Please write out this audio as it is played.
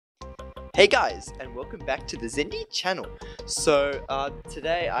Hey guys, and welcome back to the Zendy channel. So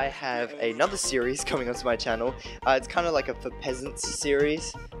today I have another series coming onto my channel. It's kind of like a for peasants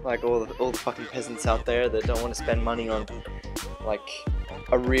series, like all the fucking peasants out there that don't want to spend money on like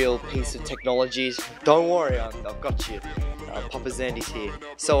a real piece of technology. Don't worry, I've got you. Papa Zandy's here.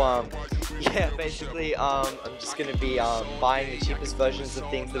 So yeah, basically I'm just gonna be buying the cheapest versions of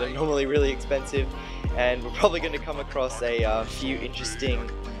things that are normally really expensive, and we're probably gonna come across a few interesting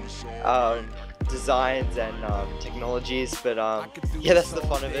designs and technologies, but yeah, that's the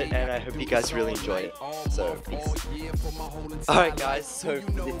fun of it, and I hope you guys really enjoy it. So peace. Alright guys, so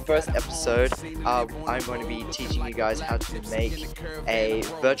for the first episode I'm going to be teaching you guys how to make a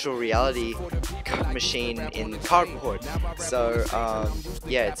virtual reality machine in cardboard. So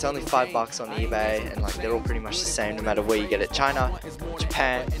yeah, it's only $5 on eBay, and like they're all pretty much the same no matter where you get it. China,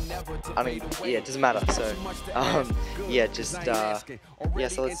 Japan, yeah, it doesn't matter. So yeah, just yeah,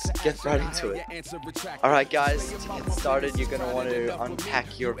 so let's get right into it. Alright guys, to get started you're going to want to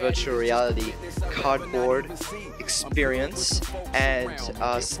unpack your virtual reality cardboard experience and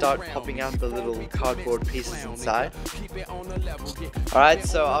start popping out the little cardboard pieces inside. Alright,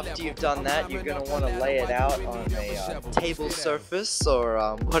 so after you've done that you're going to want to lay it out on a table surface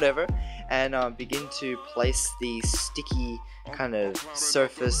or whatever, and begin to place the sticky kind of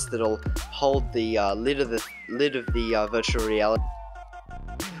surface that'll hold the lid of the virtual reality.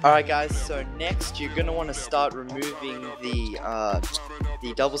 Alright guys, so next you're going to want to start removing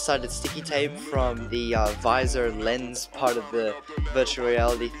the double-sided sticky tape from the visor lens part of the virtual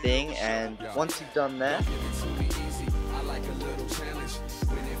reality thing, and once you've done that, don't give it to me easy. I like a little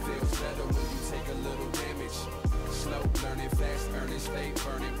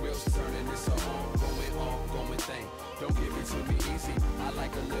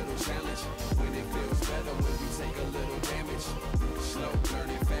challenge. When it feels better, when we take a little damage. Slow,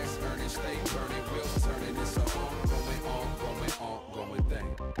 learning fast, earning, stay burning, wheels turning. It's a going thing.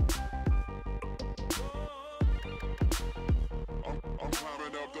 I'm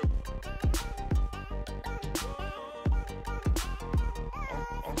climbing up the.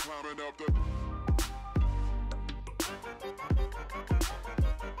 I'm climbing up the.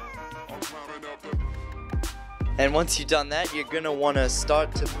 I'm climbing up the. and once you've done that, you're going to want to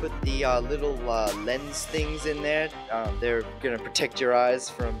start to put the little lens things in there. They're going to protect your eyes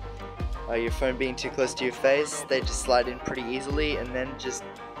from your phone being too close to your face. They just slide in pretty easily, and then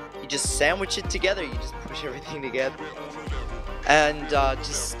you just sandwich it together. You just push everything together. And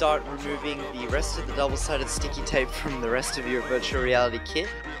just start removing the rest of the double-sided sticky tape from the rest of your virtual reality kit.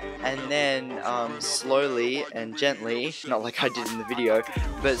 And then slowly and gently, not like I did in the video,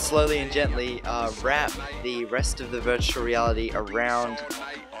 but slowly and gently wrap the rest of the virtual reality around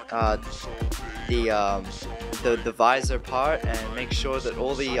the visor part, and make sure that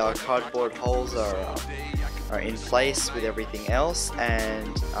all the cardboard holes are in place with everything else,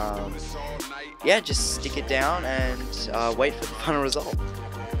 and yeah, just stick it down and wait for the final result.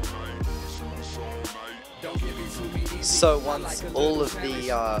 So once all of the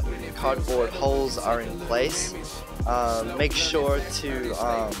cardboard holes are in place, make sure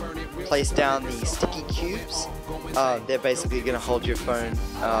to place down the sticky cubes. They're basically going to hold your phone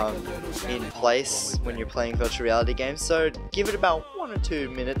in place when you're playing virtual reality games, so give it about 1 or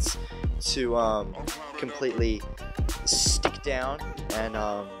 2 minutes to completely stick down, and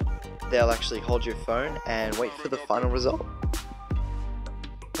they'll actually hold your phone, and wait for the final result.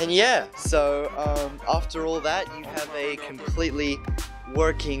 And yeah, so after all that, you have a completely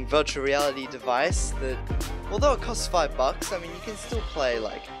working virtual reality device that, although it costs $5, I mean, you can still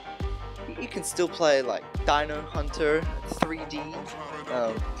play like Dino Hunter 3D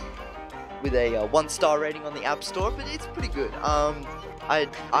with a 1-star rating on the App Store, but it's pretty good. I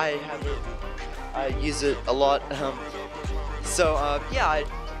use it a lot. So yeah,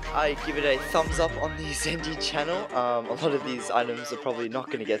 I give it a thumbs up on the Zendy channel. A lot of these items are probably not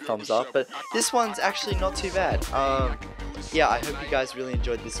going to get thumbs up, but this one's actually not too bad. Yeah, I hope you guys really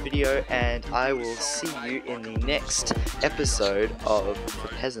enjoyed this video, and I will see you in the next episode of The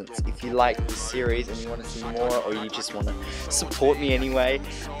Peasants. If you like this series and you want to see more, or you just want to support me anyway,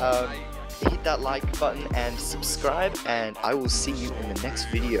 hit that like button and subscribe, and I will see you in the next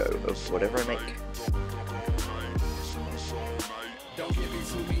video of whatever I make. Don't give it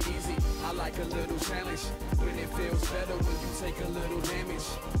to me easy. I like a little challenge. When it feels better, when you take a little damage.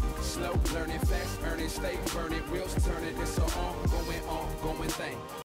 Slow, learning fast, earning, stay burning, wheels turning. It's a going thing.